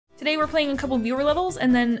Today we're playing a couple viewer levels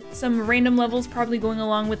and then some random levels probably going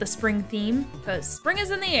along with the spring theme, because spring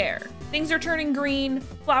is in the air. Things are turning green,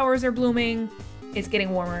 flowers are blooming, it's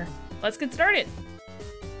getting warmer. Let's get started.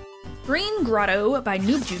 Green Grotto by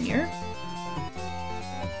Noob Jr.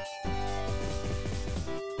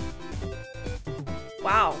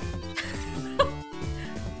 Wow.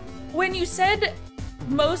 When you said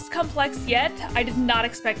most complex yet, I did not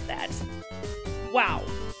expect that. Wow.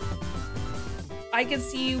 I can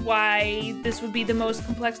see why this would be the most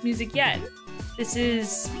complex music yet. This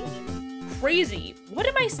is crazy. What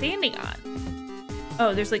am I standing on?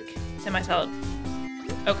 Oh, there's like semi-solid.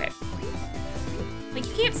 Okay. Like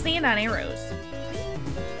you can't stand on arrows.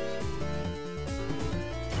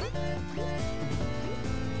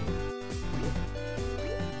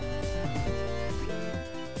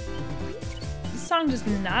 This song does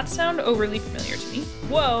not sound overly familiar to me.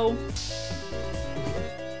 Whoa.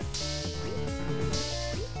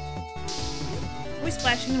 Are we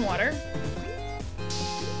splashing in water?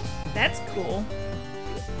 That's cool.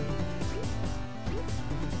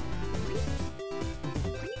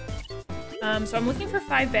 So I'm looking for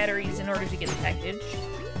 5 batteries in order to get the package.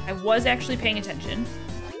 I was actually paying attention,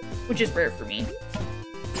 which is rare for me.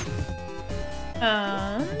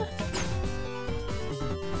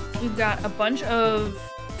 We've got a bunch of...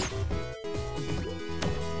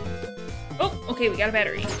 Oh, okay, we got a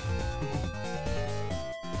battery.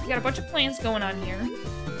 We got a bunch of plants going on here.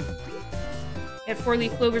 We have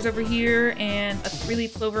 4-leaf clovers over here and a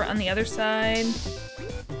 3-leaf clover on the other side.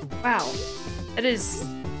 Wow, that is...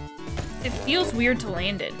 It feels weird to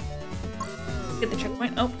land in. Get the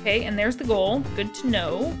checkpoint. Oh, okay, and there's the goal. Good to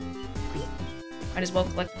know. Might as well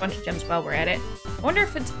collect a bunch of gems while we're at it. I wonder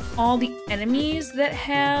if it's all the enemies that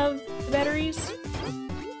have the batteries.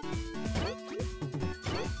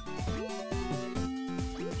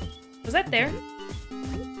 Was that there?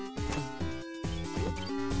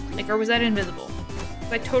 Like, or was that invisible?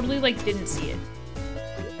 I totally, like, didn't see it.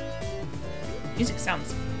 Music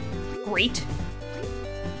sounds great.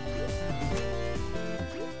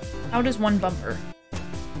 How does one bumper?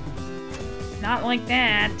 Not like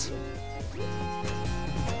that.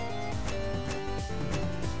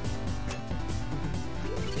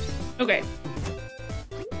 Okay.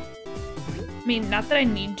 I mean, not that I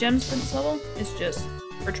need gems for this level, it's just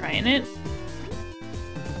for trying it.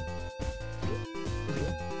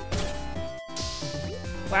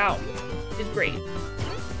 Wow, it's great.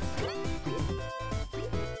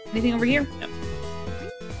 Anything over here? No.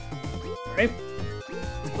 Alright.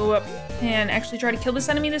 Let's go up and actually try to kill this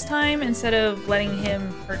enemy this time instead of letting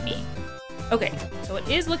him hurt me. Okay, so it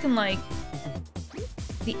is looking like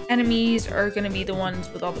the enemies are gonna be the ones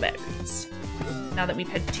with all the batteries. Now that we've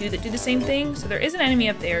had 2 that do the same thing. So there is an enemy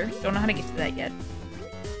up there. Don't know how to get to that yet.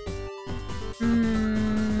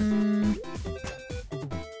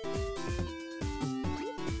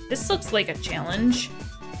 This looks like a challenge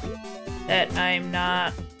that I'm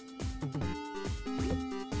not...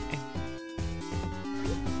 Okay.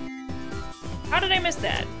 How did I miss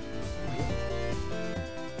that?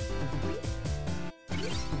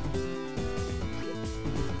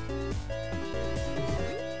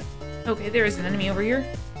 Okay, there is an enemy over here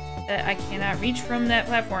that I cannot reach from that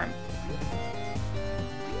platform.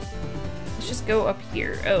 Let's just go up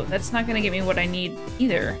here. Oh, that's not gonna get me what I need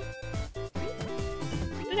either.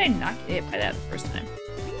 Did I not get hit by that the first time?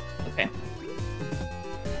 Okay.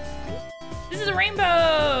 This is a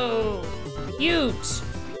rainbow! Cute!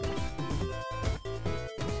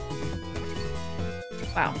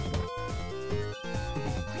 Wow.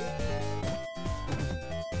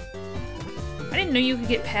 I didn't know you could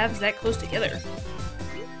get paths that close together.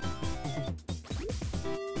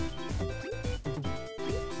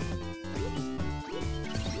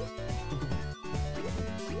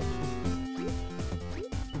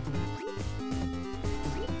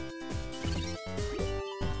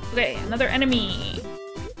 Okay, another enemy.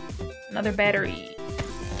 Another battery.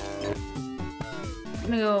 I'm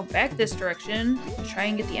gonna go back this direction to try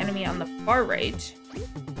and get the enemy on the far right.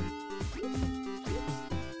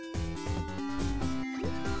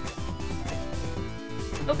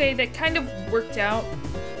 Okay, that kind of worked out.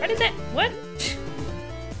 Why did that... What?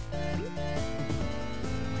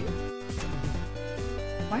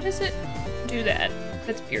 Why does it do that?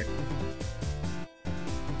 That's weird.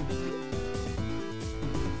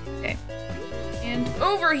 Okay. And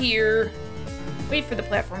over here. Wait for the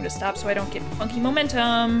platform to stop so I don't get funky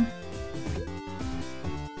momentum.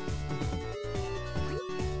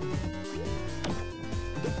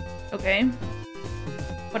 Okay.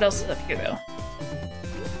 What else is up here, though?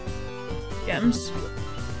 Gems.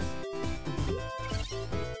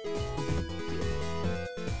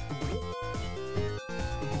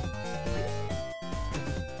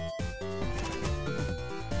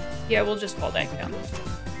 Yeah, we'll just fall back down.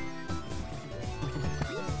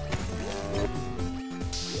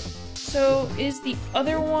 So, is the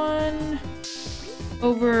other one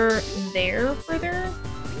over there further?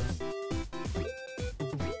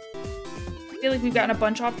 I feel like we've gotten a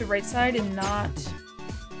bunch off the right side and not,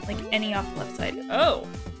 like, any off the left side. Oh!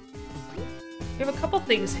 You have a couple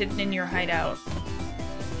things hidden in your hideout.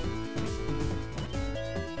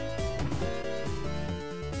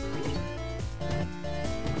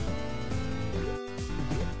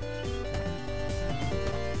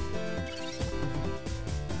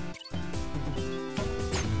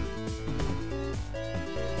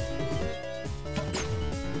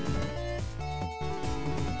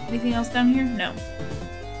 Anything else down here? No.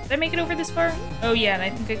 Did I make it over this far? Oh yeah, and I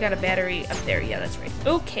think I got a battery up there. Yeah, that's right.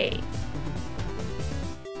 Okay.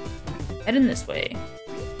 Heading this way.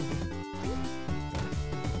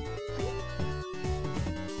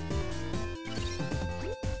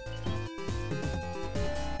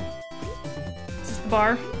 Is this the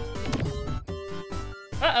bar?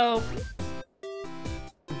 Uh-oh.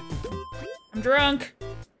 I'm drunk.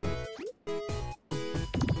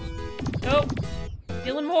 Oh.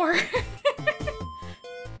 Feeling more. How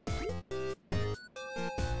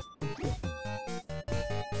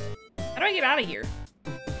do I get out of here?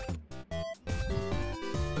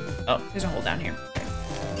 Oh, there's a hole down here. Okay.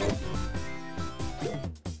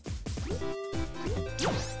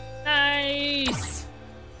 Nice!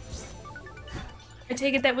 I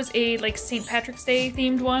take it that was a, like, St. Patrick's Day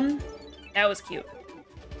themed one? That was cute.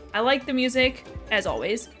 I like the music, as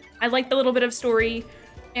always. I like the little bit of story.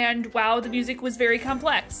 And wow, the music was very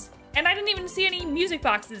complex. And I didn't even see any music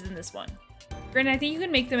boxes in this one. Granted, I think you can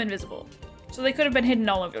make them invisible. So they could have been hidden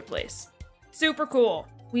all over the place. Super cool.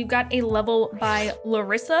 We've got a level by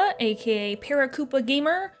Larissa, aka Paracoopa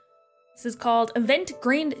Gamer. This is called Event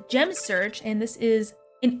Grand Gem Search, and this is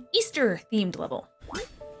an Easter themed level.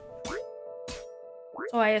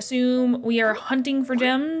 So I assume we are hunting for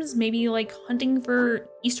gems, maybe like hunting for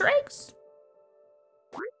Easter eggs?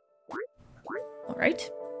 All right.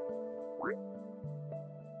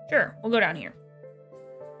 Sure, we'll go down here.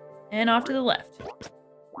 And off to the left.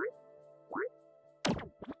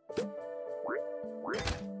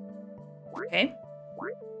 Okay.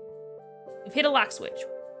 We've hit a lock switch.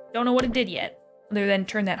 Don't know what it did yet, other than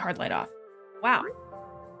turn that hard light off. Wow.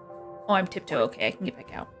 Oh, I'm tiptoe. Okay, I can get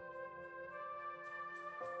back out.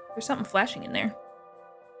 There's something flashing in there.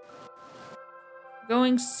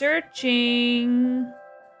 Going searching.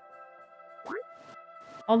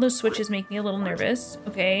 All those switches make me a little nervous.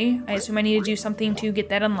 Okay, I assume I need to do something to get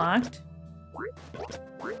that unlocked.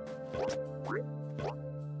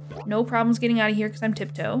 No problems getting out of here because I'm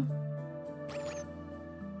tiptoe.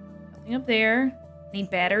 Nothing up there. Need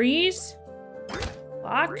batteries.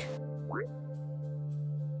 Lock.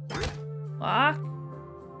 Lock.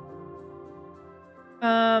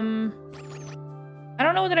 I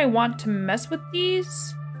don't know that I want to mess with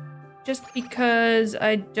these. Just because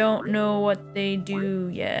I don't know what they do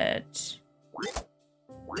yet.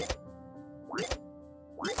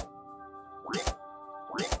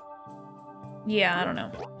 Yeah, I don't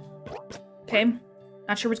know. Okay,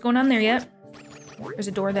 not sure what's going on there yet. There's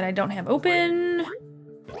a door that I don't have open.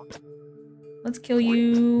 Let's kill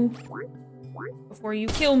you before you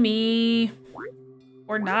kill me.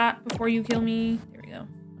 Or not before you kill me. There we go.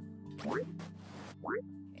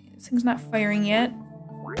 Okay, this thing's not firing yet.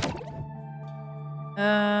 If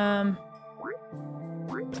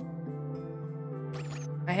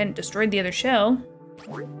I hadn't destroyed the other shell,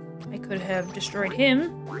 I could have destroyed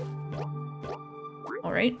him.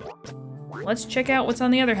 Alright. Let's check out what's on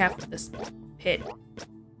the other half of this pit.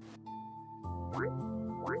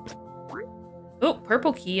 Oh,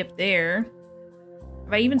 purple key up there.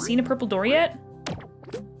 Have I even seen a purple door yet?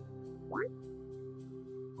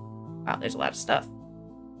 Wow, there's a lot of stuff.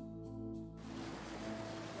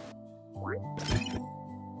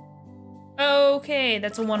 Okay,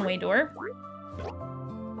 that's a one-way door.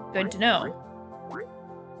 Good to know.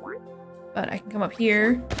 But I can come up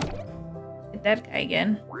here. Hit that guy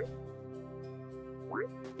again.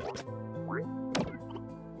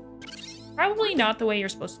 Probably not the way you're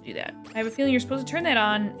supposed to do that. I have a feeling you're supposed to turn that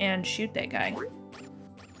on and shoot that guy.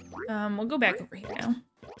 We'll go back over here now.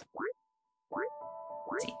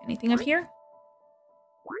 Let's see, anything up here?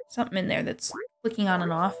 Something in there that's flicking on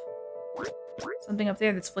and off. Something up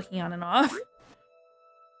there that's flicking on and off.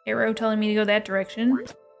 Arrow telling me to go that direction.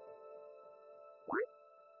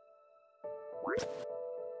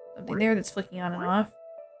 Something there that's flicking on and off.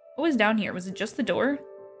 What was down here? Was it just the door?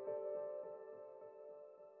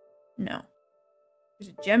 No. There's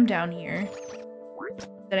a gem down here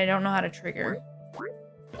that I don't know how to trigger.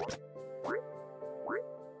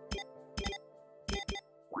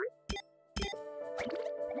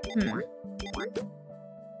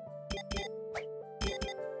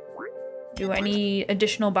 Do I need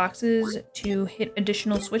additional boxes to hit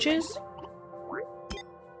additional switches?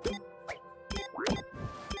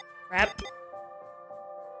 Crap.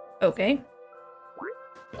 Okay.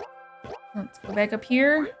 Let's go back up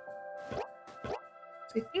here.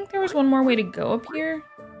 So I think there was one more way to go up here.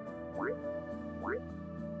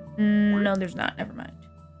 No, there's not. Never mind.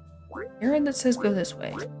 Arrow that says go this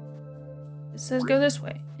way. It says go this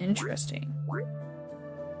way. Interesting.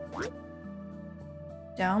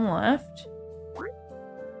 Down left.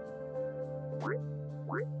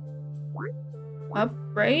 Up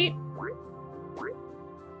right.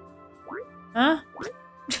 Huh?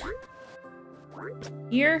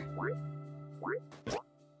 Here?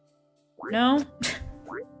 No?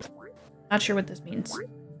 Not sure what this means.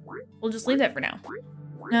 We'll just leave that for now.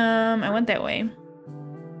 I went that way.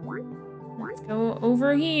 Let's go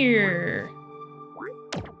over here.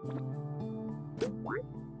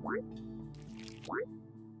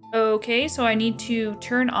 Okay, so I need to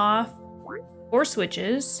turn off 4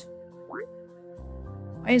 switches.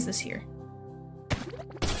 Why is this here?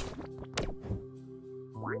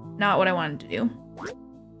 Not what I wanted to do.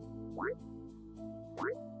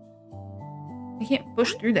 I can't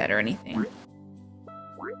push through that or anything.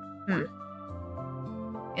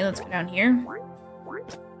 Okay, let's go down here.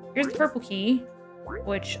 Here's the purple key,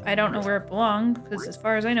 which I don't know where it belonged, because as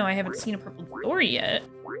far as I know, I haven't seen a purple door yet.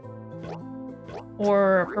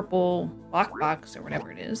 Or a purple lockbox, or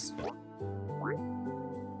whatever it is.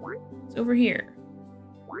 It's over here.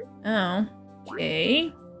 Oh,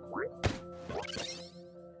 okay.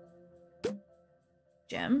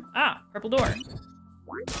 Gem. Ah, purple door.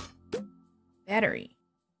 Battery.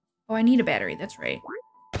 Oh, I need a battery, that's right.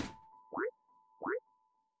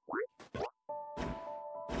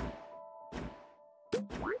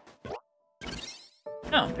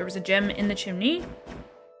 Oh, there was a gem in the chimney.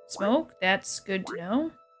 Smoke, that's good to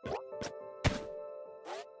know.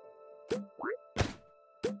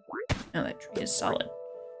 Oh, that tree is solid.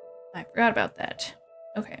 I forgot about that.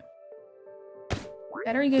 Okay.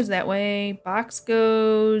 Battery goes that way. Box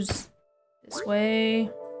goes this way.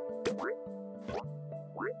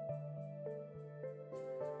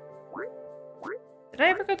 Did I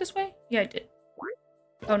ever go this way? Yeah, I did.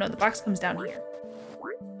 Oh no, the box comes down here.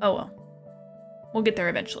 Oh well. We'll get there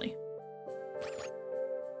eventually.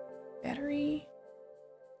 Battery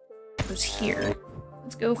goes here.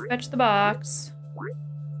 Let's go fetch the box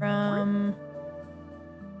from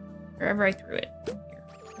wherever I threw it. Here.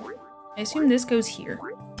 I assume this goes here.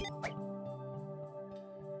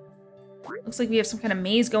 Looks like we have some kind of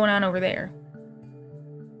maze going on over there.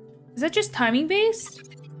 Is that just timing based?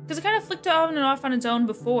 Because it kind of flicked on and off on its own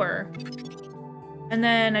before. And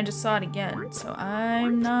then I just saw it again, so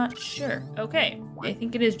I'm not sure. Okay, I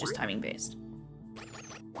think it is just timing based.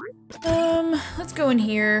 Let's go in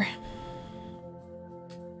here.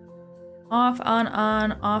 Off, on,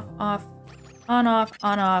 off, off. On, off,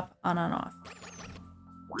 on, off, on, off.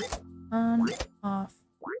 On, off,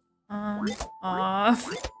 on, off.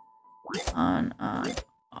 On,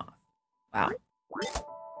 off. Wow.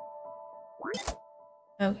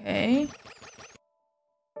 Okay.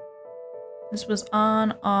 This was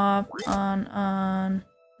on, off, on.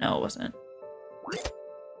 No, it wasn't.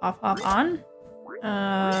 Off, off, on?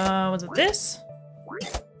 Was it this?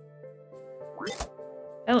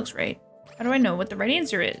 That looks right. How do I know what the right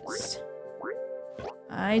answer is?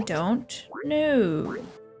 I don't know. What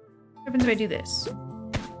happens if I do this?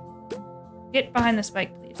 Get behind the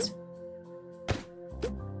spike, please.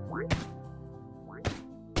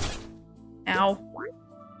 Ow.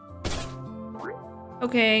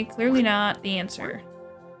 Okay, clearly not the answer.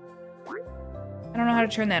 I don't know how to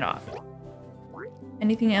turn that off.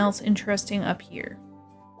 Anything else interesting up here?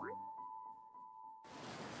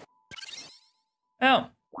 Oh.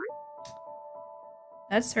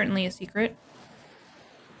 That's certainly a secret.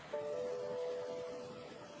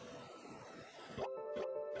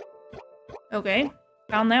 Okay,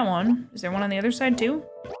 found that one. Is there one on the other side too?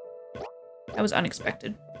 That was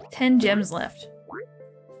unexpected. 10 gems left.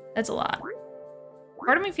 That's a lot.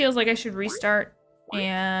 Part of me feels like I should restart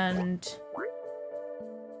and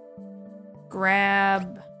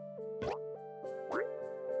grab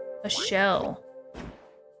a shell.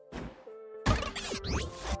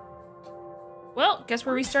 Well, guess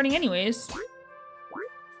we're restarting anyways.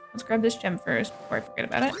 Let's grab this gem first before I forget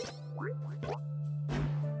about it.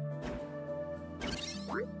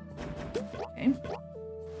 Okay.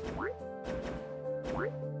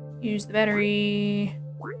 Use the battery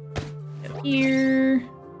up here.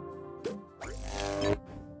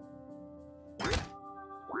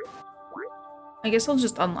 I guess I'll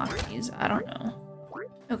just unlock these. I don't know.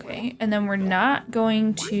 Okay, and then we're not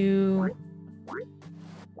going to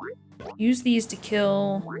use these to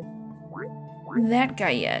kill that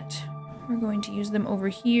guy yet. We're going to use them over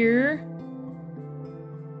here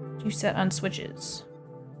to set on switches.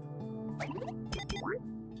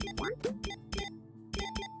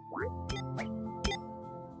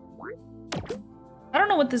 I don't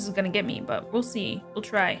know what this is gonna get me, but we'll see. We'll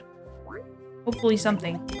try. Hopefully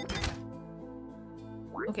something.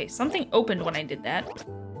 Okay, something opened when I did that.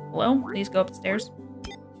 Hello? Please go upstairs.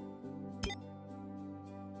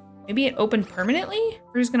 Maybe it opened permanently?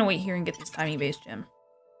 We're just gonna wait here and get this tiny base gem.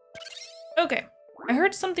 Okay. I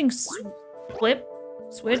heard something flip,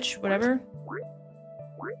 switch, whatever.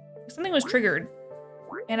 Something was triggered.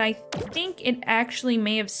 And I think it actually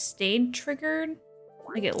may have stayed triggered.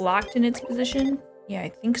 Like it locked in its position. Yeah, I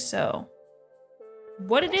think so.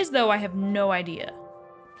 What it is, though, I have no idea.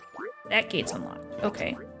 That gate's unlocked.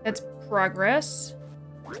 Okay, that's progress.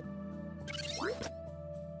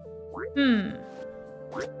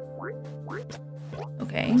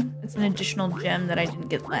 Okay, it's an additional gem that I didn't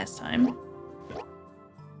get last time.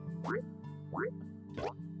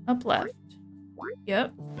 Up left.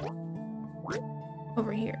 Yep.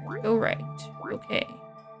 Over here. Go right. Okay.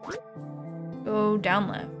 Go down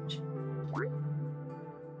left.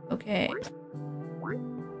 Okay.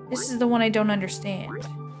 This is the one I don't understand. The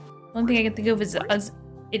only thing I can think of is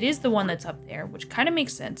it is the one that's up there, which kind of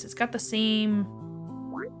makes sense. It's got the same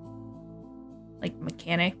like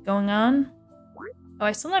mechanic going on. Oh,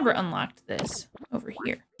 I still never unlocked this over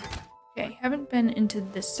here. Okay, haven't been into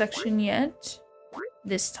this section yet.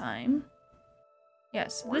 This time. Yeah,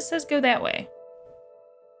 so this says go that way.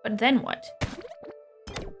 But then what?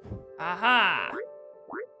 Aha!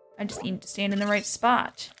 I just need to stand in the right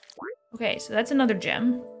spot. Okay, so that's another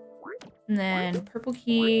gem. And then purple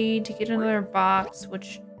key to get another box,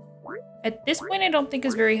 which at this point I don't think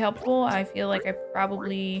is very helpful. I feel like I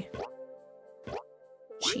probably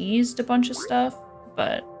cheesed a bunch of stuff,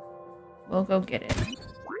 but we'll go get it.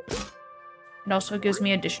 It also gives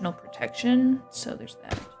me additional protection, so there's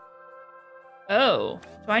that. Oh,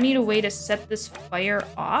 so I need a way to set this fire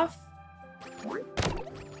off?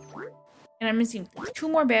 And I'm missing 2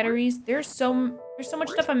 more batteries. There's so much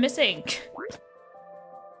stuff I'm missing.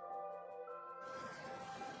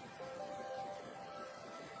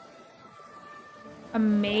 A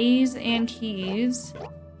maze and keys.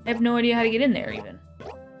 I have no idea how to get in there even.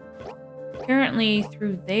 Apparently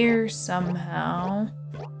through there somehow.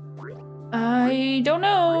 I don't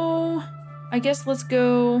know. I guess let's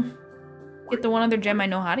go get the one other gem I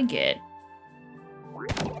know how to get.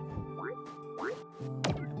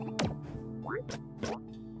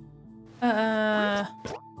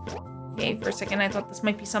 Okay, for a second I thought this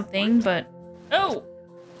might be something, but... Oh!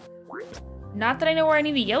 Not that I know where I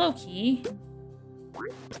need a yellow key.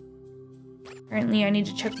 Apparently I need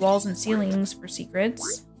to check walls and ceilings for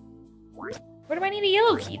secrets. Where do I need a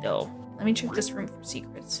yellow key, though? Let me check this room for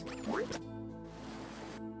secrets.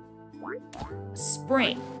 A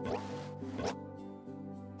spring.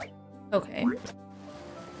 Okay.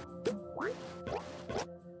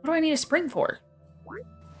 What do I need a spring for?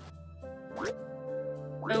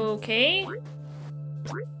 Okay.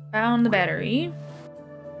 Found the battery.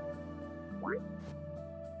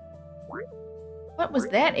 What was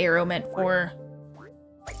that arrow meant for?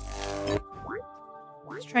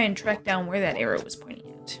 Let's try and track down where that arrow was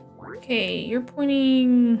pointing at. Okay, you're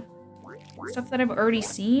pointing stuff that I've already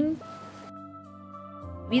seen?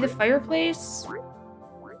 Maybe the fireplace?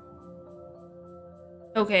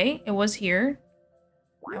 Okay, it was here.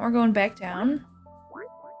 Now we're going back down.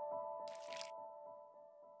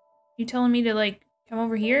 You telling me to, like, come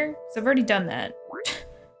over here? Because I've already done that.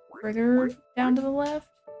 Further down to the left?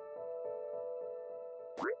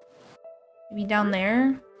 Maybe down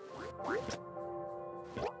there?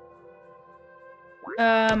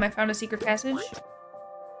 I found a secret passage.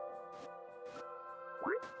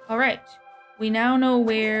 Alright. We now know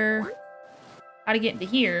how to get into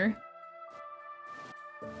here.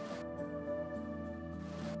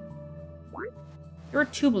 There were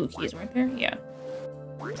 2 blue keys, weren't there? Yeah.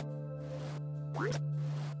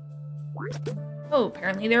 Oh,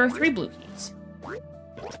 apparently there are 3 blue keys.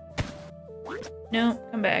 No,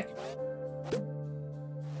 come back.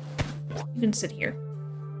 You can sit here.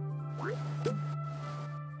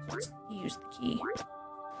 Just use the key.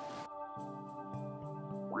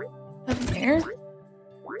 Nothing there?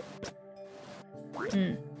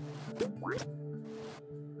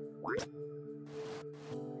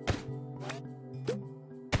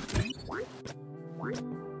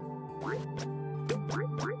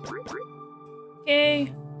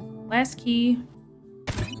 Okay. Last key.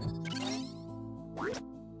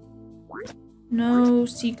 No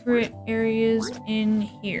secret areas in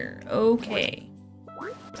here. Okay.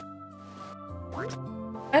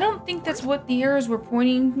 I don't think that's what the arrows were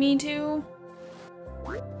pointing me to.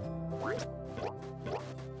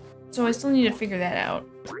 So I still need to figure that out.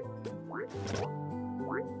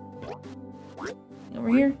 Over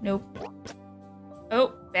here? Nope.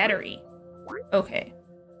 Oh, battery. Okay.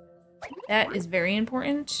 That is very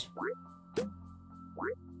important.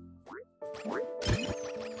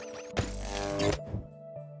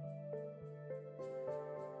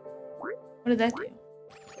 What did that do?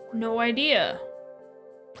 No idea.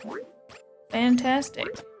 Fantastic.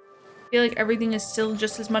 I feel like everything is still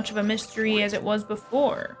just as much of a mystery as it was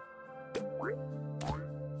before.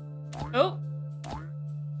 Oh.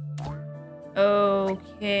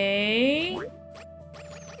 Okay.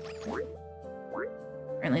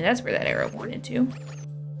 Apparently that's where that arrow pointed to.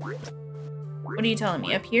 What are you telling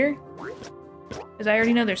me? Up here? Because I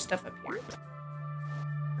already know there's stuff up here.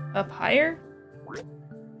 Up higher?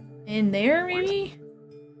 In there, maybe?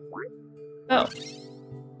 Oh.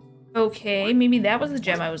 Okay, maybe that was the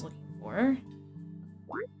gem I was looking for.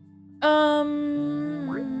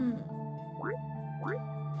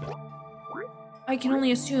 I can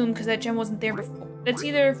only assume because that gem wasn't there before. That's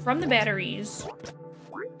either from the batteries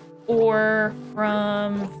or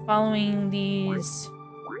from following these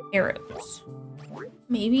arrows.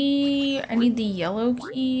 Maybe I need the yellow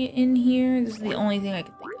key in here. This is the only thing I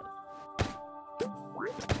can think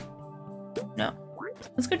of. No.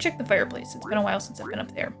 Let's go check the fireplace. It's been a while since I've been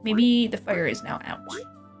up there. Maybe the fire is now out.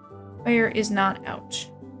 Fire is not out.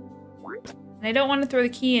 And I don't want to throw the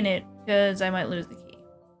key in it because I might lose the key.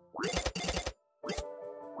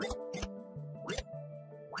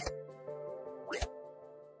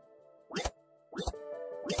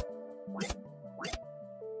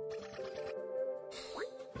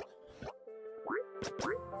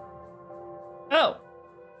 Oh.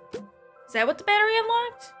 Is that what the battery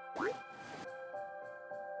unlocked?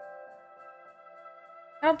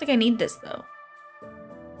 I don't think I need this, though.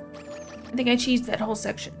 I think I cheesed that whole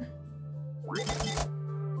section.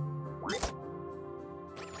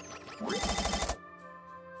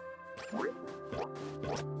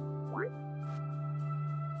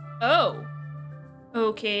 Oh.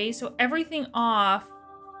 Okay, so everything off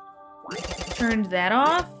turned that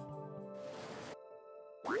off?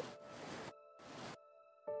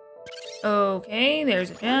 Okay,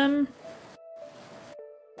 there's a gem.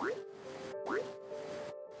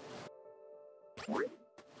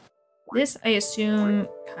 This, I assume,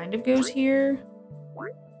 kind of goes here.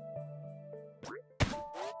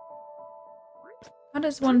 How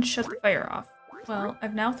does one shut the fire off? Well,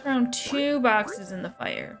 I've now thrown 2 boxes in the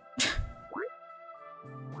fire.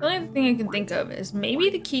 The only thing I can think of is maybe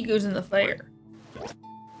the key goes in the fire.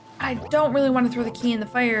 I don't really want to throw the key in the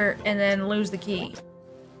fire and then lose the key.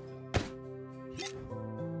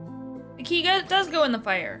 The key does go in the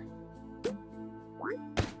fire.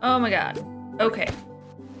 Oh my god. Okay.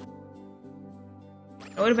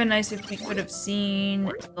 It would have been nice if we could have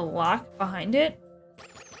seen the lock behind it.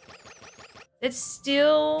 It's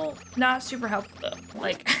still not super helpful though.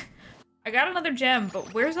 Like, I got another gem,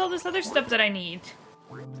 but where's all this other stuff that I need?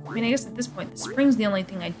 I mean, I guess at this point, the spring's the only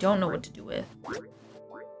thing I don't know what to do with.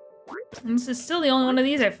 And this is still the only one of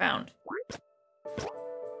these I've found.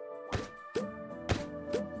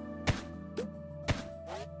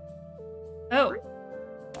 Oh.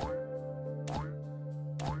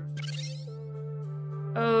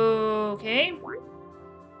 Okay.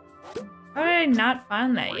 How did I not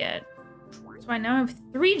find that yet? So I now have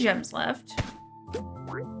 3 gems left.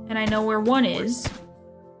 And I know where one is.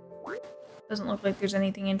 Doesn't look like there's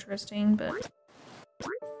anything interesting, but...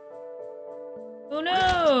 who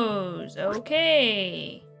knows?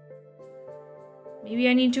 Okay. Maybe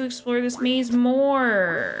I need to explore this maze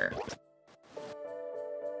more.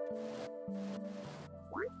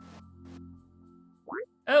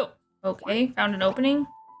 Oh, okay. Found an opening.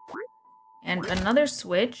 And another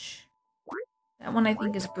switch. That one I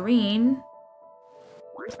think is green.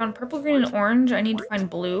 I found purple, green, and orange. I need to find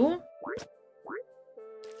blue.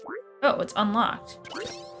 Oh, it's unlocked.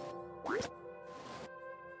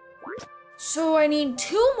 So I need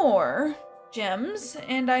 2 more gems,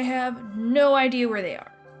 and I have no idea where they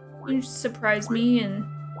are. Can you surprise me and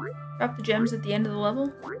drop the gems at the end of the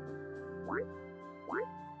level?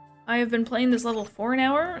 I have been playing this level for an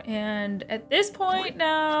hour, and at this point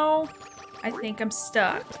now, I think I'm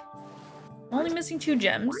stuck. I'm only missing 2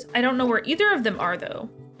 gems. I don't know where either of them are, though.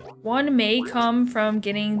 One may come from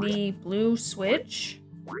getting the blue switch,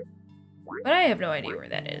 but I have no idea where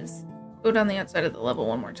that is. Go down the outside of the level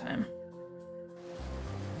one more time.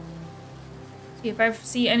 See if I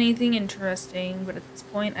see anything interesting, but at this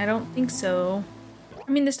point, I don't think so.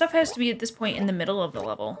 I mean, the stuff has to be at this point in the middle of the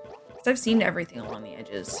level, because I've seen everything along the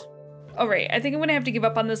edges. All right, I think I'm gonna have to give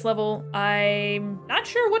up on this level. I'm not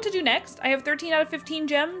sure what to do next. I have 13 out of 15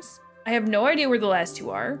 gems. I have no idea where the last two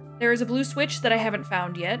are. There is a blue switch that I haven't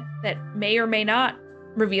found yet that may or may not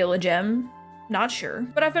reveal a gem. Not sure.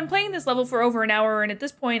 But I've been playing this level for over an hour, and at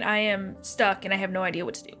this point I am stuck and I have no idea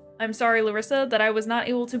what to do. I'm sorry, Larissa, that I was not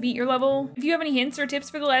able to beat your level. If you have any hints or tips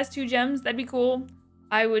for the last two gems, that'd be cool.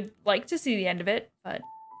 I would like to see the end of it, but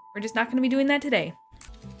we're just not gonna be doing that today.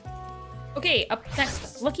 Okay, up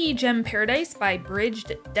next, Lucky Jem Paradise by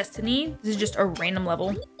BridgedDestiny. This is just a random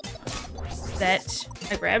level that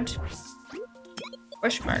I grabbed.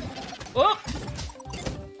 Question mark. Oh!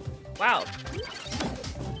 Wow.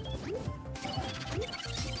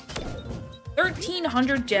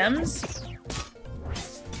 1,300 gems?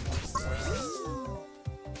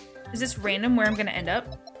 Is this random where I'm gonna end up?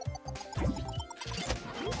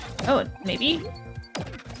 Oh, maybe?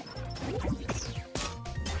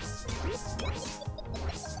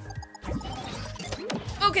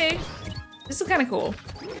 Okay. This is kind of cool.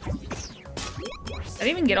 Did I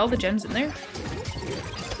even get all the gems in there?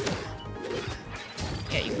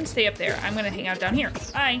 Yeah, you can stay up there. I'm gonna hang out down here.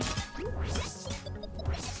 Bye.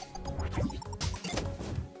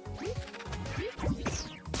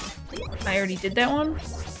 I already did that one,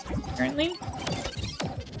 apparently.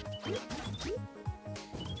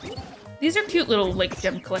 These are cute little, like,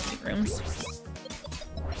 gem collecting rooms.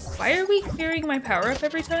 Why are we clearing my power-up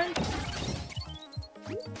every time?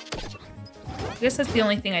 I guess that's the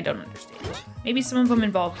only thing I don't understand. Maybe some of them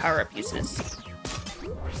involve power-up uses.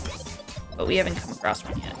 But we haven't come across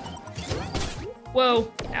one yet.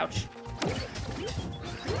 Whoa! Ouch.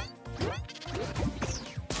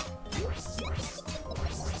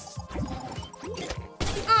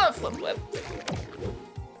 Oh, flip flip.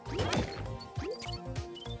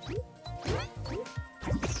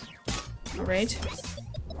 Alright.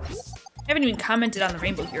 I haven't even commented on the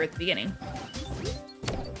rainbow here at the beginning.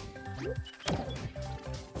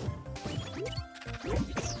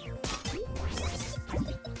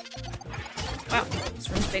 Wow, this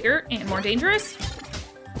room's bigger and more dangerous.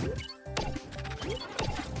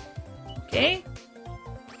 Okay.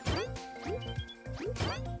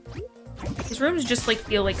 These rooms just like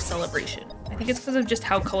feel like celebration. I think it's because of just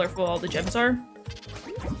how colorful all the gems are.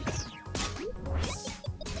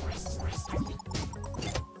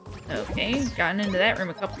 Okay, gotten into that room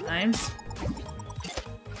a couple times.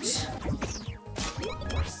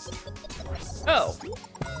 Oh.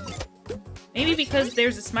 Maybe because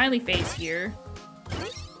there's a smiley face here.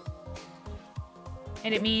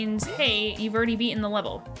 And it means, hey, you've already beaten the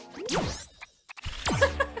level.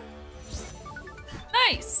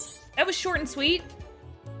 Nice! That was short and sweet.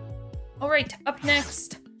 Alright, up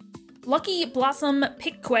next. Lucky Blossom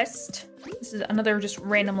Pick Quest. This is another just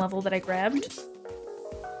random level that I grabbed.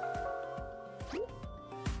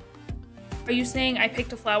 Are you saying I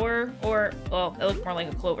picked a flower? Or, well, that looked more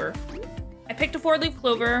like a clover. I picked a 4-leaf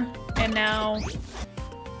clover, and now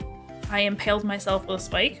I impaled myself with a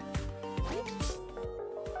spike.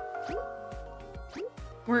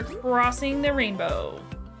 We're crossing the rainbow.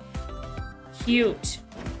 Cute.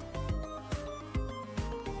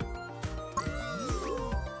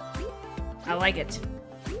 I like it.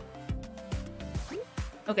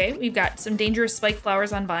 Okay, we've got some dangerous spike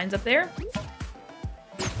flowers on vines up there.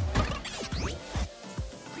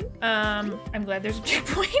 I'm glad there's a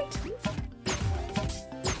checkpoint.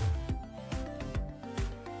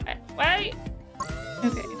 Why?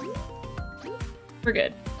 Okay. We're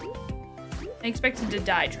good. I expected to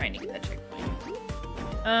die trying to get that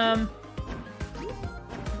checkpoint.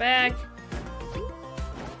 Back.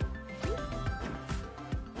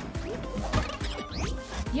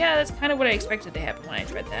 Yeah, that's kind of what I expected to happen when I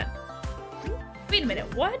tried that. Wait a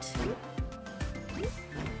minute, what?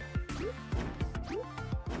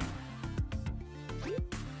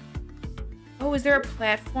 Oh, is there a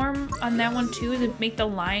platform on that one too to make the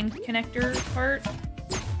line connector part?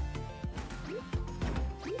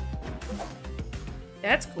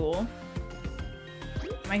 That's cool.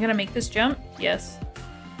 Am I gonna make this jump? Yes.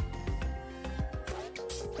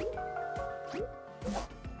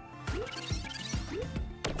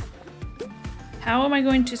 How am I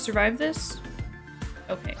going to survive this?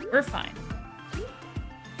 Okay, we're fine.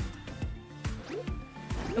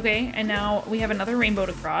 Okay, and now we have another rainbow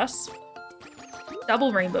to cross.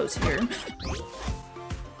 Double rainbows here.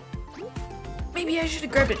 Maybe I should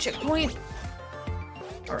have grabbed a checkpoint.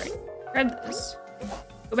 Alright, grab this.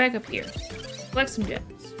 Go back up here. Collect some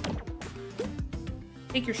gems.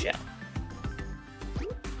 Take your shell.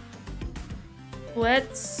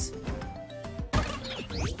 let's...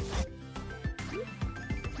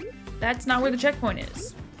 That's not where the checkpoint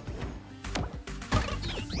is.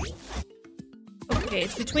 Okay,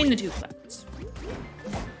 it's between the two clouds.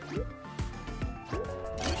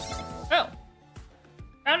 Oh.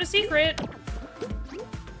 Found a secret.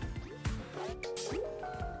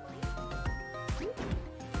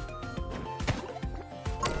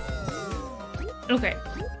 Okay.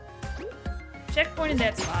 Checkpoint in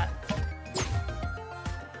that spot.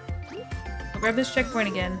 I'll grab this checkpoint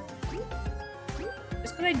again.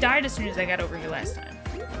 Just because I died as soon as I got over here last time.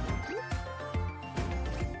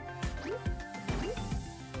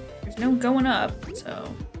 There's no going up,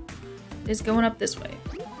 so it is going up this way.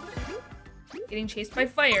 Getting chased by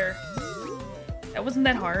fire. That wasn't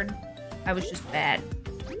that hard. I was just bad.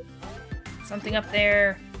 Something up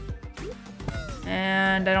there.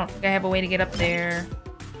 And I don't think I have a way to get up there.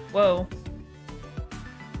 Whoa.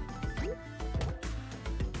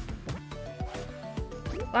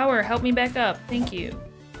 Flower, help me back up. Thank you.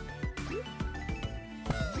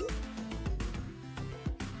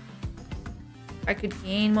 I could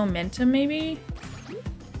gain momentum, maybe?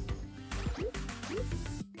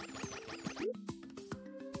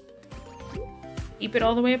 Keep it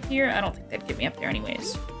all the way up here? I don't think that'd get me up there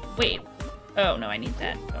anyways. Wait. Oh, no, I need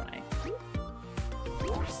that, don't I?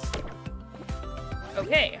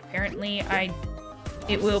 Okay, apparently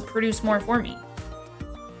it will produce more for me.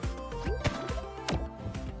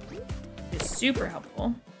 It's super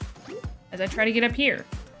helpful as I try to get up here.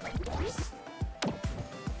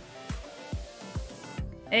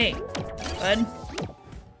 Hey, bud.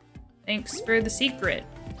 Thanks for the secret.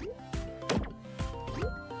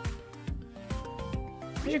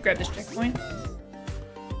 I should grab this checkpoint.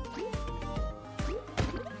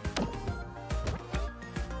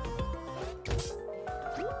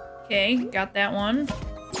 Okay, got that one.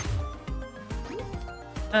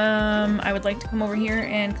 I would like to come over here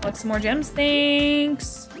and collect some more gems.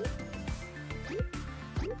 Thanks.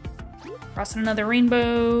 Crossing another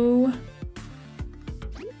rainbow.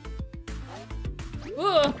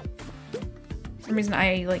 Ugh. For some reason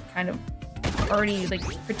I like kind of already like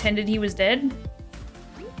pretended he was dead.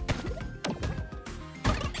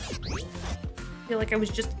 I feel like I was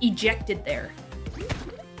just ejected there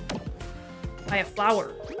by a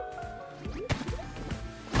flower.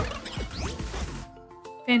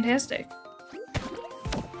 Fantastic.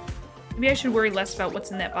 Maybe I should worry less about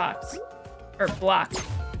what's in that box. Or block.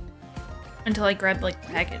 Until I grab, like, the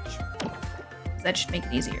package. That should make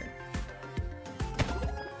it easier.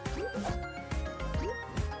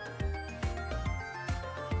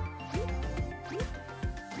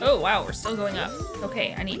 Oh, wow, we're still going up.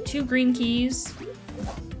 Okay, I need 2 green keys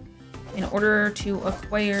in order to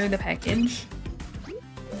acquire the package.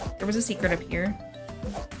 There was a secret up here.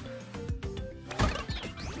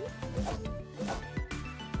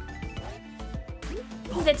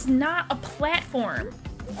 That's not a platform.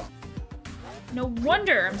 No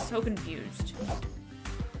wonder I'm so confused.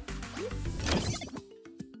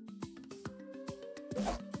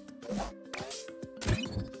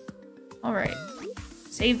 All right,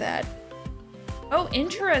 save that. Oh,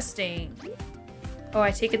 interesting. Oh,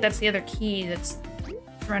 I take it that's the other key that's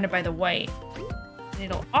surrounded by the white. And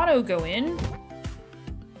it'll auto go in.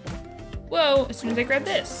 Whoa, as soon as I grab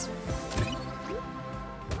this.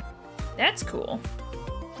 That's cool.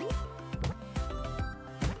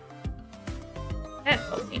 That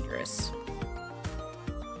felt dangerous.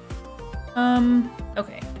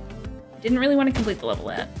 Okay. Didn't really want to complete the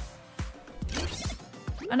level yet.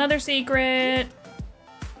 Another secret!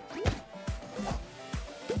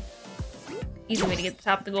 Easy way to get to the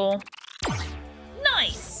top of the goal.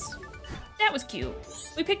 Nice! That was cute.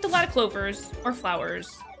 We picked a lot of clovers, or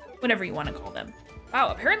flowers, whatever you want to call them.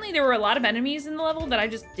 Wow, apparently there were a lot of enemies in the level that I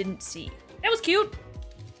just didn't see. That was cute!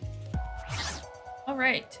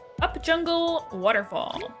 Alright. Up jungle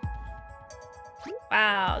waterfall.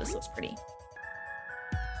 Wow, this looks pretty.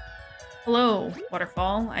 Hello,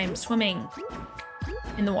 waterfall. I am swimming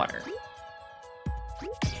in the water.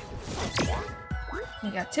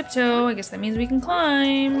 We got tiptoe. I guess that means we can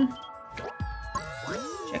climb.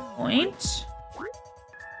 Checkpoint.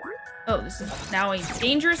 Oh, this is now a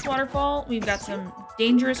dangerous waterfall. We've got some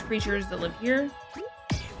dangerous creatures that live here.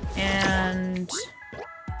 And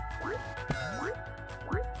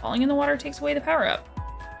falling in the water takes away the power-up.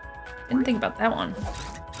 Didn't think about that one.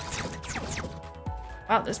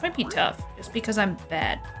 Wow, this might be tough, just because I'm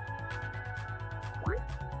bad.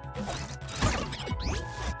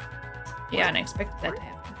 Yeah, and I expected that to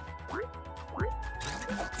happen.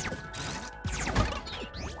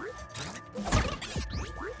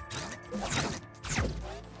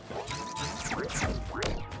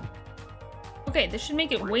 Okay, this should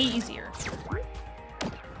make it way easier.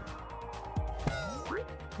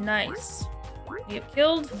 Nice. We have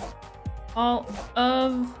killed all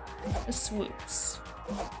of the swoops.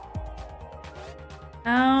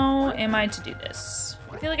 How am I to do this?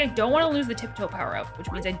 I feel like I don't want to lose the tiptoe power up, which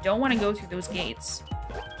means I don't want to go through those gates.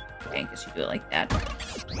 Okay, I guess you do it like that.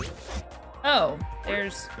 Oh,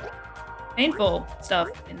 there's painful stuff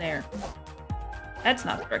in there. That's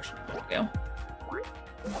not the direction I want to go.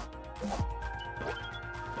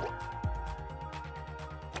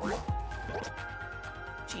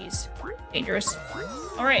 Jeez, dangerous.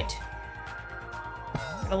 All right.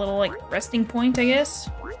 Got a little, like, resting point, I guess.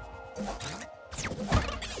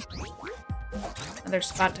 Another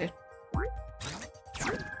spot to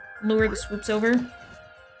lure the swoops over.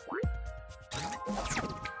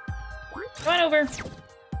 Come on over.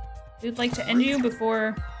 We'd like to end you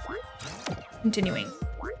before continuing.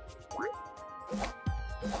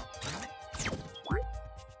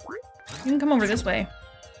 You can come over this way.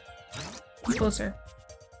 Closer.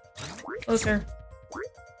 Closer.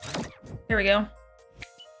 There we go.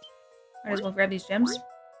 Might as well grab these gems.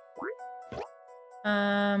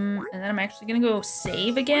 And then I'm actually gonna go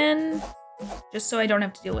save again, just so I don't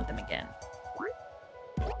have to deal with them again.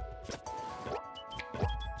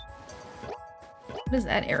 What does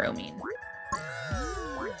that arrow mean?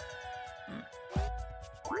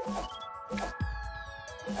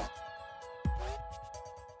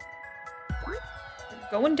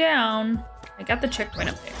 Going down. I got the checkpoint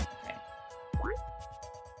up there. Okay.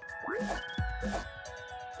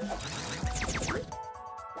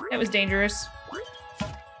 That was dangerous.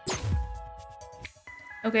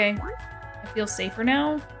 Okay. I feel safer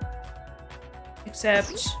now.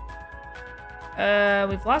 Except,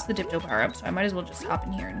 we've lost the tiptoe power up, so I might as well just hop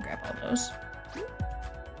in here and grab all those.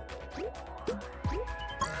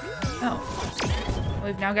 Oh.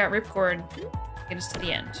 We've now got ripcord to get us to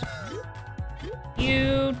the end.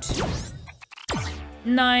 Cute.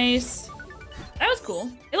 Nice. That was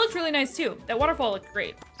cool. It looked really nice too. That waterfall looked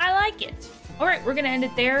great. I like it. All right, we're gonna end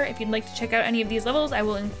it there. If you'd like to check out any of these levels, I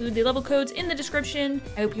will include the level codes in the description.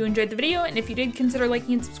 I hope you enjoyed the video, and if you did, consider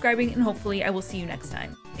liking and subscribing, and hopefully I will see you next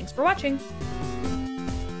time. Thanks for watching.